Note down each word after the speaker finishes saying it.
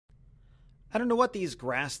I don't know what these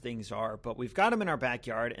grass things are, but we've got them in our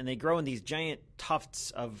backyard, and they grow in these giant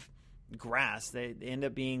tufts of grass. They end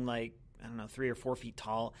up being like, I don't know, 3 or 4 feet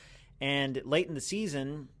tall. And late in the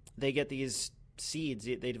season, they get these seeds.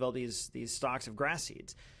 They develop these stalks of grass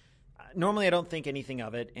seeds. Normally, I don't think anything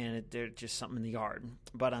of it, and they're just something in the yard.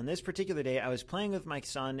 But on this particular day, I was playing with my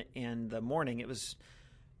son in the morning. It was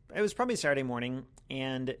probably Saturday morning,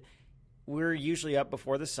 and we're usually up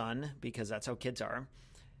before the sun because that's how kids are.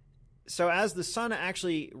 So as the sun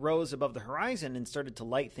actually rose above the horizon and started to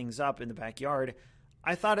light things up in the backyard,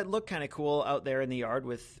 I thought it looked kind of cool out there in the yard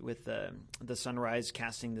with the sunrise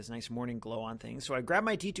casting this nice morning glow on things. So I grabbed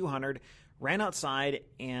my D200, ran outside,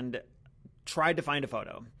 and tried to find a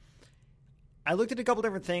photo. I looked at a couple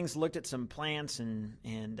different things, looked at some plants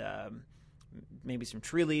and maybe some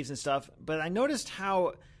tree leaves and stuff, but I noticed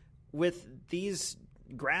how with these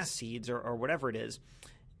grass seeds or whatever it is,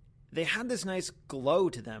 they had this nice glow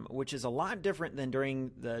to them, which is a lot different than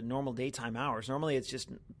during the normal daytime hours. Normally it's just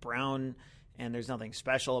brown and there's nothing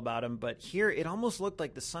special about them, but here it almost looked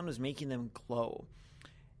like the sun was making them glow.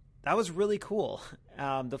 That was really cool.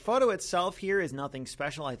 The photo itself here is nothing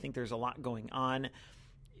special. I think there's a lot going on.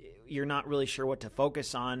 You're not really sure what to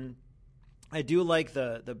focus on. I do like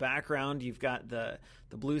the background. You've got the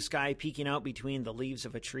blue sky peeking out between the leaves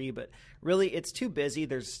of a tree, but really it's too busy.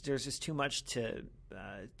 There's just too much to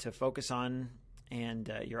focus on,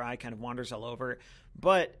 and your eye kind of wanders all over.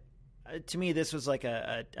 But to me, this was like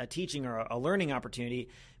a teaching or a learning opportunity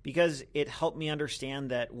because it helped me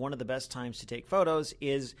understand that one of the best times to take photos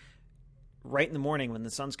is right in the morning when the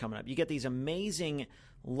sun's coming up. You get these amazing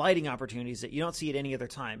lighting opportunities that you don't see at any other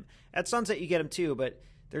time. At sunset, you get them too, but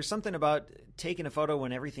there's something about taking a photo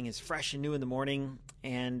when everything is fresh and new in the morning,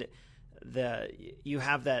 and you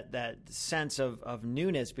have that sense of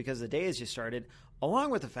newness because the day has just started, along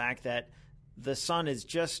with the fact that the sun is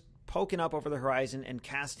just poking up over the horizon and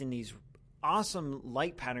casting these awesome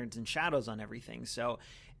light patterns and shadows on everything. So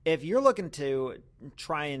if you're looking to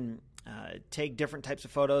try and take different types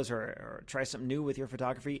of photos or try something new with your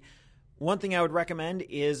photography, one thing I would recommend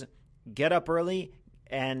is get up early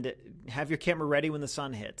and have your camera ready when the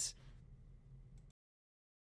sun hits.